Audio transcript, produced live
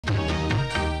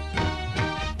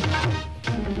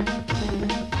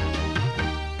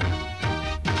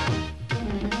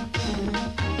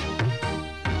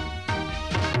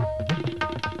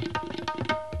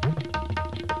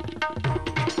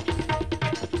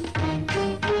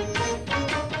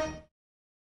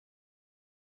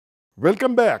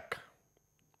Welcome back.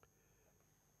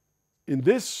 In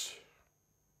this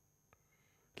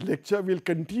lecture, we'll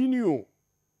continue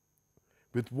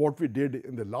with what we did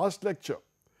in the last lecture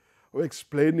of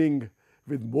explaining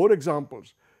with more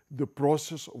examples the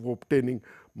process of obtaining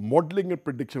modeling and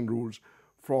prediction rules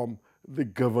from the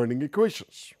governing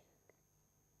equations.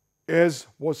 As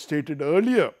was stated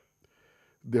earlier,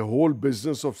 the whole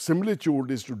business of similitude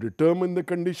is to determine the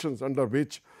conditions under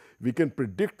which we can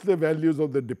predict the values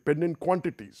of the dependent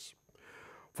quantities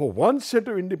for one set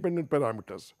of independent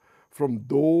parameters from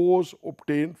those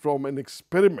obtained from an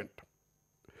experiment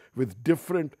with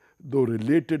different though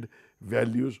related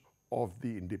values of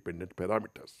the independent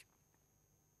parameters.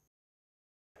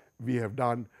 We have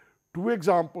done two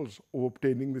examples of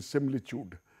obtaining the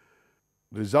similitude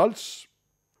results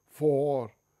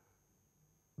for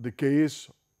the case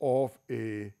of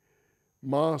a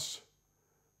mass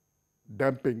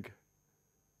damping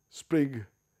spring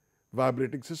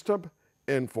vibrating system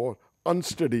and for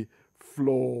unsteady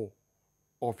flow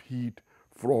of heat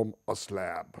from a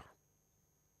slab.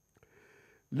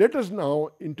 Let us now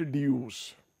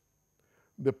introduce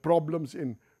the problems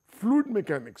in fluid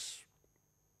mechanics.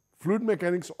 Fluid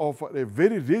mechanics offer a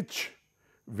very rich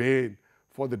vein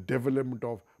for the development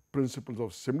of principles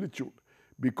of similitude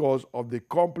because of the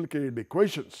complicated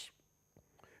equations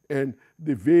and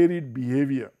the varied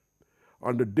behavior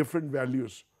under different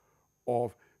values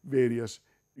of various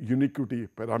uniquity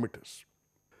parameters.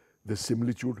 The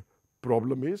similitude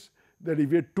problem is that if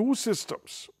we have two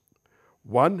systems,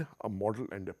 one a model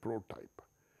and a prototype,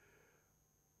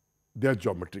 they are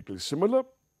geometrically similar.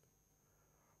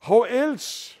 How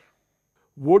else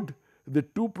would the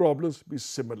two problems be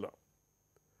similar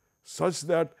such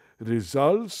that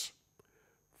results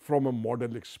from a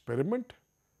model experiment,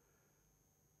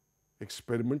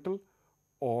 experimental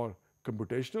or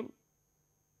computational,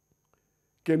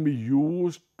 can be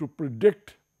used to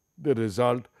predict the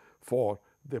result for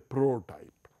the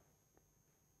prototype?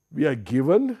 We are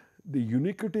given the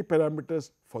uniquity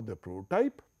parameters for the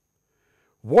prototype.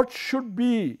 What should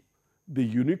be the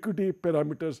uniquity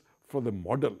parameters for the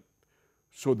model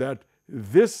so that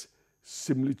this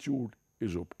similitude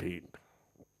is obtained?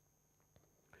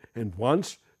 And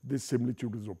once this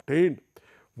similitude is obtained,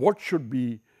 what should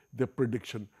be the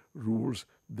prediction rules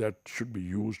that should be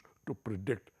used to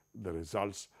predict the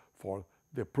results for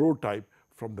the prototype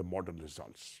from the model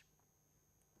results?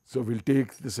 So we'll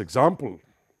take this example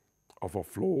of a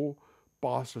flow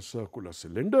past a circular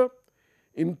cylinder,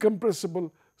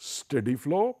 incompressible steady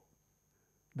flow.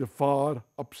 The far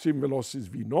upstream velocity is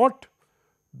V naught,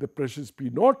 the pressure is P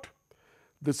naught,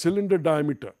 the cylinder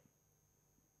diameter,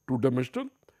 two-dimensional,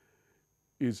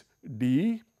 is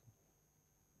d.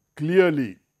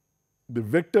 Clearly, the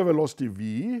vector velocity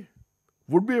v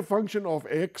would be a function of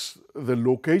x, the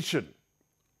location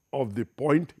of the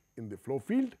point in the flow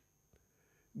field,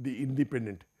 the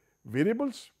independent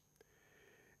variables,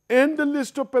 and the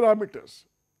list of parameters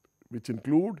which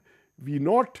include v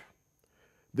naught,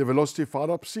 the velocity far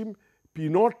upstream, p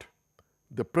naught,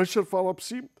 the pressure far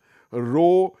upstream,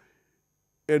 rho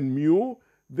and mu,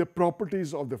 the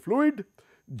properties of the fluid,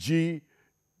 g,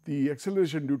 the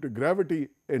acceleration due to gravity,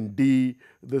 and d,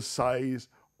 the size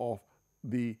of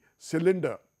the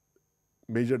cylinder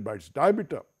measured by its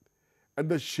diameter, and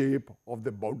the shape of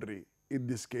the boundary, in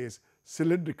this case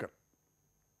cylindrical.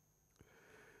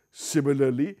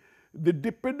 Similarly, the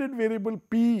dependent variable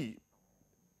p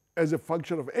as a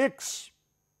function of x,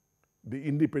 the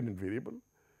independent variable,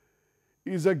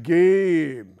 is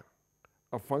again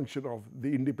a function of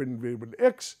the independent variable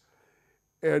x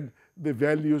and the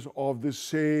values of the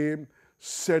same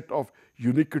set of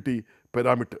uniquity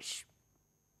parameters.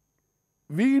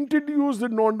 We introduce the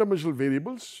non-dimensional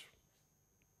variables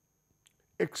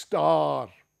x star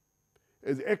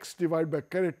as x divided by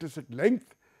characteristic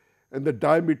length, and the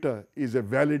diameter is a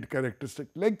valid characteristic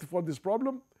length for this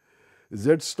problem,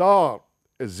 z star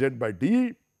as z by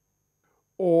d,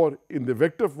 or in the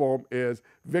vector form as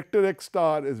vector x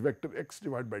star as vector x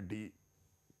divided by d.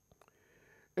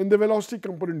 And the velocity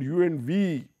component u and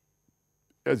v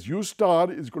as u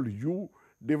star is equal to u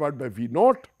divided by v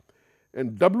naught,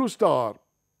 and w star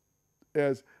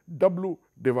as w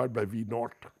divided by v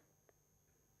naught.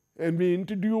 And we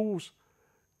introduce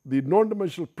the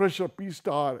non-dimensional pressure P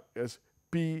star as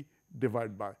P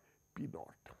divided by P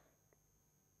naught.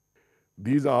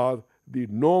 These are the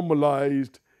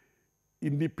normalized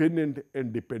independent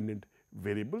and dependent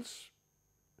variables.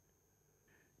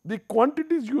 The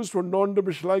quantities used for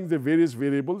non-dimensionalizing the various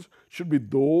variables should be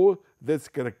those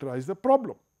that characterize the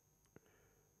problem.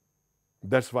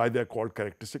 That's why they are called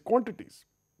characteristic quantities.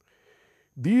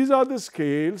 These are the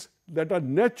scales that are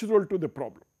natural to the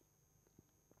problem.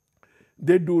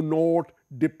 They do not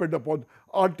depend upon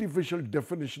artificial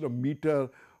definition of meter,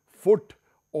 foot,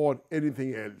 or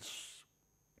anything else.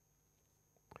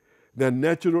 They are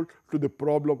natural to the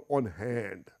problem on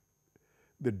hand.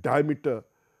 The diameter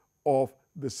of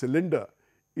the cylinder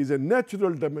is a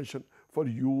natural dimension for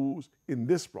use in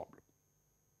this problem.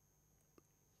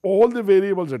 All the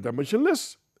variables are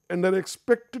dimensionless and are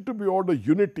expected to be order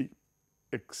unity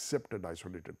except at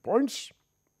isolated points.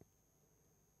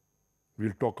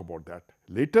 We'll talk about that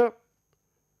later,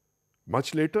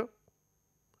 much later.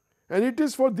 And it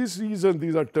is for this reason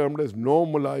these are termed as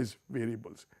normalized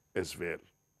variables as well.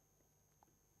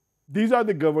 These are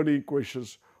the governing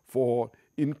equations for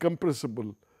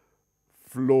incompressible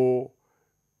flow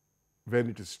when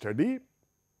it is steady.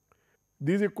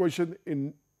 These equations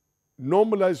in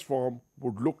normalized form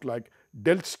would look like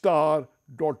del star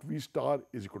dot V star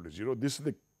is equal to 0. This is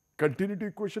the continuity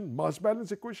equation, mass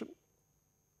balance equation.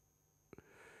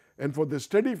 And for the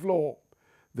steady flow,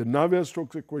 the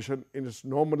Navier-Stokes equation in its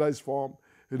normalized form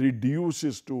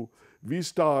reduces to V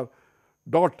star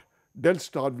dot del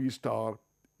star V star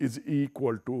is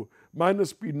equal to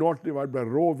minus P naught divided by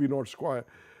rho V naught square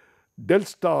del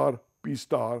star P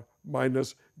star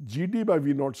minus GD by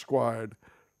V naught squared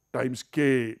times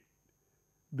K,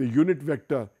 the unit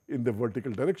vector in the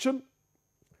vertical direction,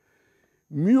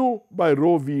 mu by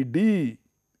rho VD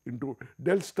into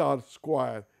del star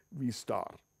square V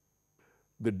star.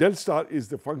 The del star is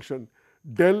the function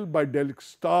del by del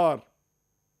star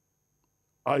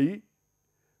I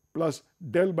plus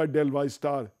del by del y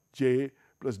star j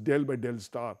plus del by del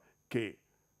star k.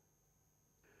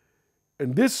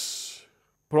 And this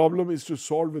problem is to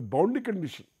solve with boundary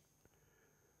condition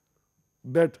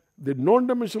that the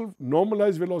non-dimensional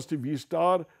normalized velocity v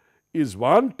star is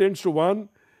 1, tends to 1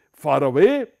 far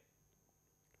away,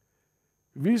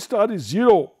 v star is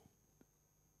 0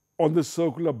 on the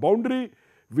circular boundary,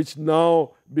 which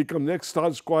now becomes x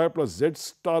star square plus z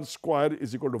star square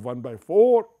is equal to 1 by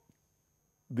 4.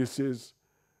 This is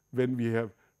when we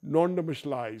have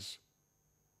non-dimensionalized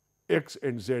x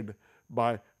and z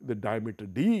by the diameter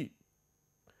d,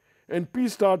 and p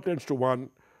star tends to 1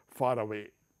 far away.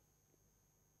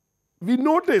 We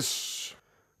notice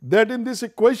that in this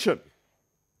equation,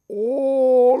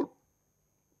 all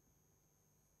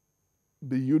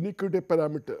the uniquity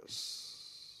parameters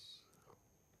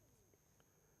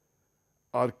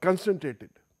are concentrated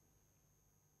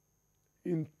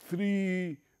in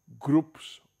 3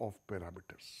 groups of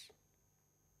parameters.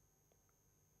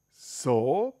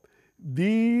 So,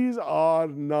 these are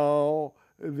now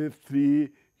the 3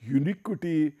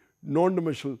 uniquity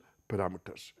non-dimensional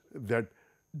parameters that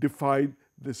define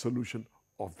the solution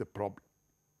of the problem.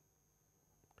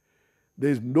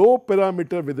 There is no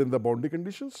parameter within the boundary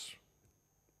conditions.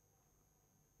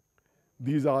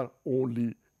 These are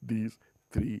only these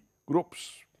 3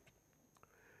 groups.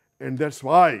 And that's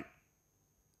why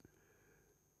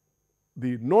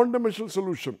the non-dimensional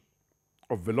solution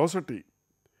of velocity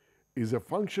is a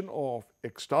function of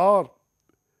x star,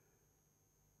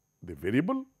 the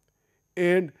variable,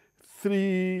 and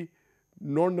 3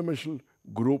 non-dimensional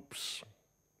groups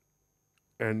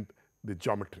and the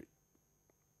geometry.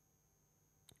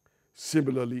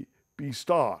 Similarly, P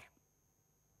star.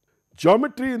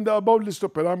 Geometry in the above list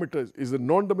of parameters is a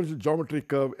non-dimensional geometry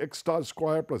curve x star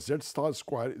square plus z star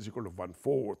square is equal to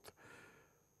 1/4,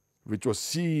 which was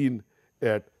seen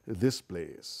at this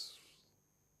place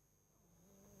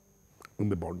in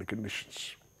the boundary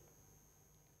conditions.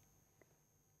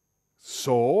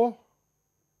 So,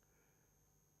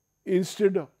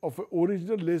 instead of an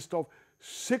original list of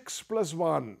 6 plus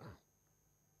 1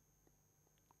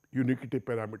 uniquity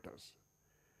parameters,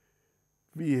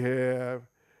 we have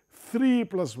 3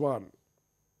 plus 1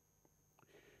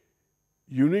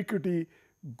 uniquity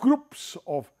groups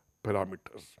of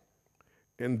parameters,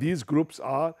 and these groups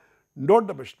are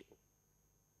non-dimensional.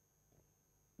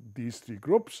 These 3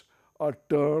 groups are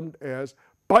termed as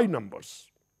pi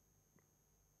numbers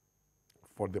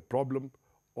for the problem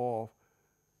of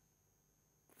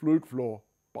fluid flow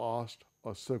past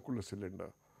a circular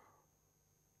cylinder.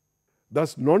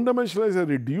 Thus, non-dimensionalized has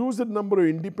reduced the number of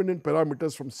independent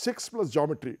parameters from 6 plus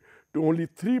geometry to only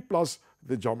 3 plus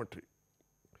the geometry.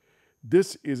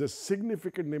 This is a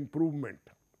significant improvement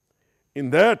in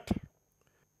that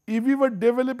if we were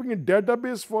developing a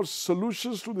database for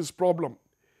solutions to this problem,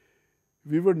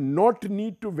 we would not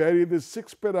need to vary the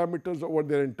 6 parameters over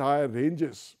their entire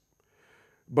ranges,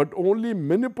 but only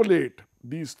manipulate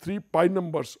these 3 pi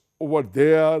numbers over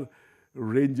their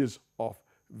ranges of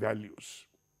values.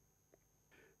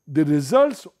 The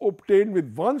results obtained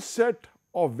with one set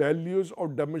of values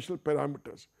of dimensional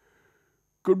parameters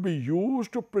could be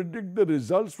used to predict the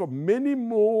results for many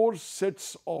more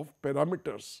sets of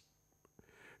parameters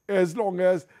as long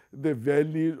as the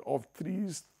values of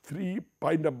these three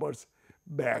pi numbers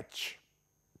match.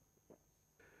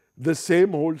 The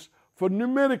same holds for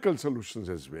numerical solutions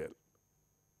as well,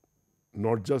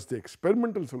 not just the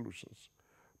experimental solutions,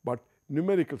 but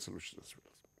numerical solutions as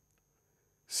well.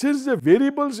 Since the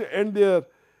variables and their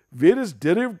various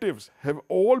derivatives have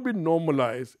all been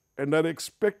normalized and are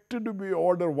expected to be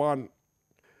order 1,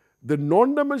 the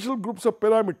non-dimensional groups of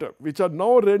parameters, which are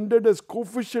now rendered as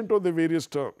coefficient of the various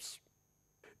terms,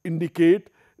 indicate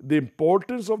the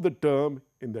importance of the term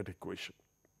in that equation.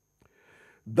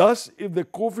 Thus, if the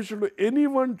coefficient of any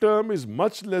one term is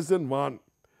much less than 1,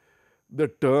 the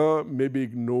term may be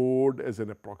ignored as an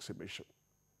approximation.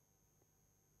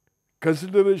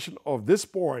 Consideration of this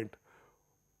point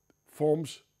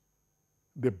forms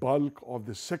the bulk of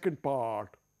the second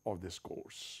part of this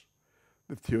course,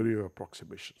 the theory of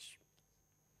approximations.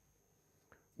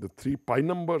 The three pi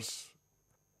numbers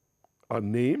are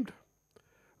named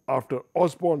after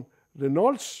Osborne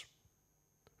Reynolds,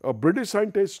 a British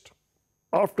scientist,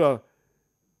 after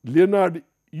Leonard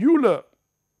Euler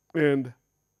and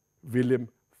William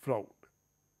Froude,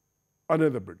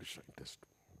 another British scientist.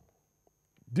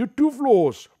 The two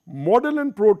flows, model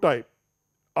and prototype,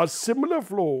 are similar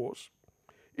flows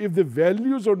if the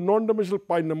values of non-dimensional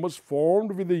pi numbers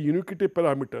formed with the uniquity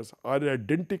parameters are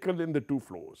identical in the two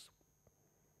flows.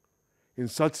 In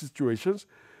such situations,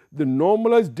 the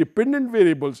normalized dependent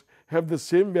variables have the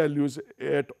same values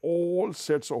at all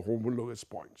sets of homologous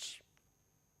points.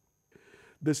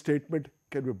 The statement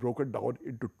can be broken down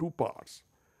into two parts.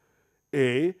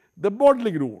 A. The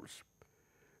modeling rules.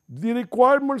 The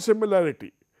requirement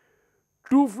similarity.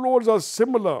 Two flows are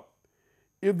similar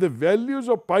if the values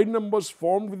of pi numbers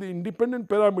formed with the independent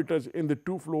parameters in the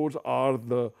two flows are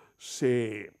the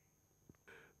same.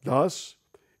 Thus,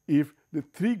 if the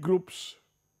three groups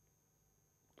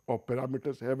of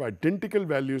parameters have identical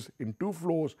values in two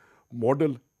flows,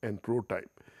 model and prototype,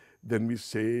 then we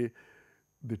say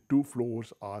the two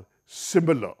flows are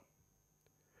similar.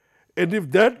 And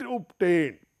if that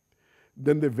obtained,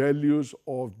 then the values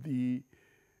of the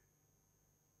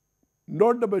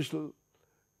non-dimensional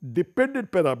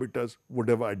dependent parameters would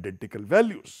have identical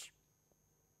values.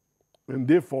 And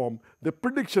they form the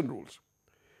prediction rules.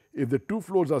 If the two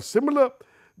flows are similar,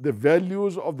 the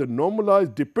values of the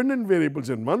normalized dependent variables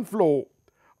in one flow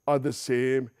are the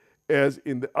same as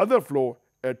in the other flow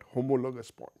at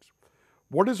homologous points.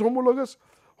 What is homologous?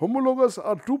 Homologous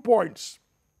are 2 points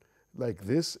like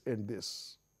this and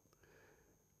this,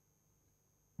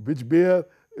 which bear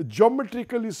a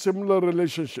geometrically similar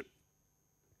relationship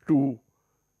to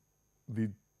the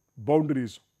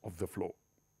boundaries of the flow.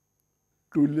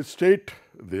 To illustrate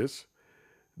this,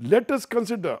 let us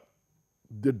consider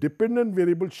the dependent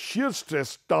variable shear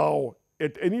stress tau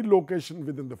at any location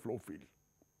within the flow field.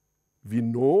 We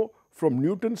know from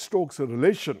Newton-Stokes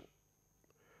relation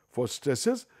for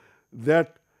stresses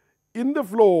that in the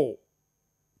flow,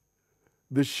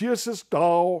 the shear stress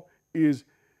tau is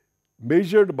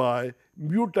measured by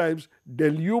mu times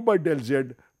del u by del z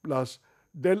plus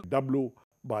del w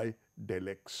by del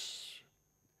x.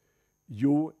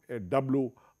 U and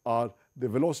w are the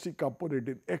velocity component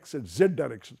in x and z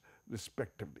directions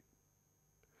respectively.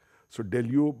 So, del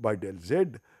u by del z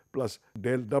plus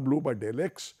del w by del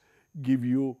x give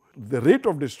you the rate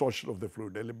of distortion of the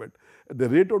fluid element, and the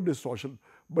rate of distortion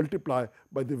multiplied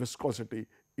by the viscosity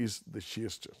is the shear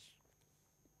stress.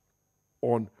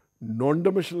 On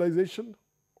non-dimensionalization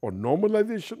or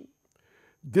normalization,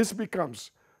 this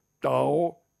becomes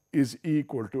tau is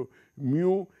equal to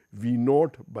mu v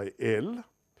naught by L,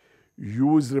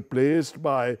 u is replaced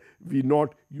by v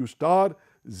naught u star,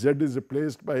 z is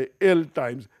replaced by L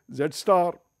times z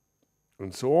star,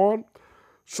 and so on,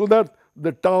 so that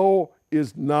the tau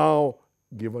is now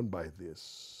given by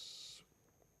this.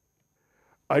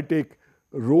 I take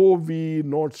rho v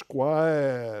naught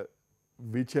square,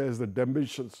 which has the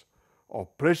dimensions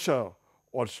of pressure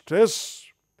or stress,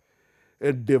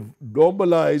 and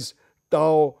normalize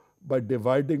tau by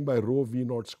dividing by rho v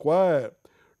naught square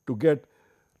to get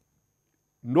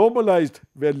normalized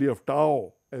value of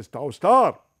tau as tau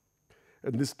star.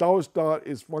 And this tau star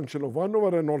is function of 1 over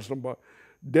Reynolds number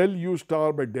del u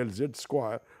star by del z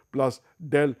square plus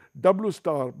del w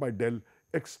star by del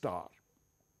x star.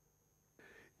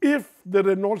 If the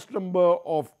Reynolds number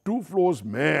of two flows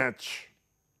match,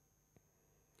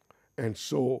 and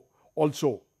so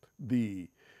also the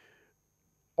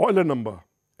Euler number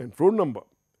and Froude number,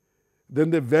 then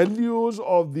the values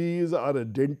of these are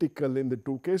identical in the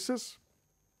two cases,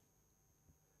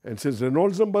 And since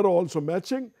Reynolds number are also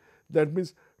matching, that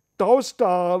means tau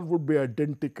star would be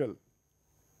identical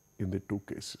in the two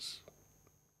cases.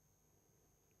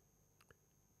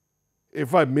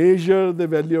 If I measure the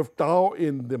value of tau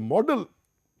in the model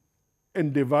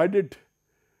and divide it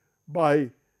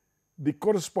by the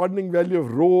corresponding value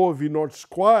of rho V naught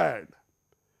squared,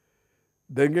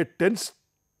 then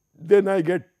I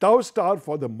get tau star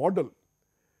for the model,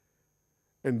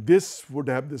 and this would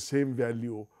have the same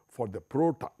value for the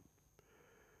prototype.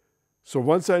 So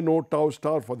once I know tau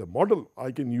star for the model,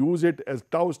 I can use it as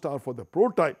tau star for the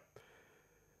prototype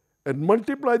and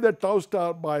multiply that tau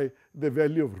star by the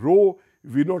value of rho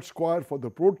V naught square for the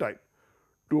prototype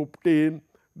to obtain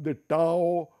the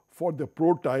tau for the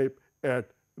prototype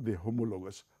at the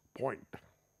homologous point.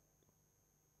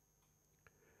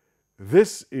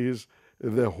 This is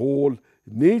the whole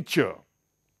nature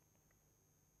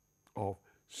of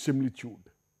similitude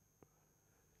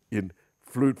in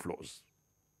fluid flows.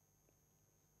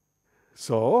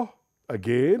 So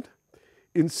again,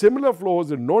 in similar flows,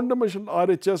 the non-dimensional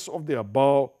RHS of the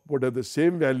above would have the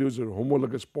same values at a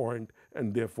homologous point,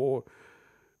 and therefore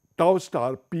tau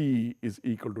star P is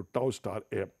equal to tau star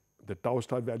M. The tau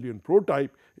star value in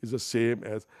prototype is the same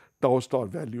as tau star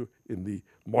value in the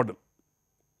model.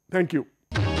 Thank you.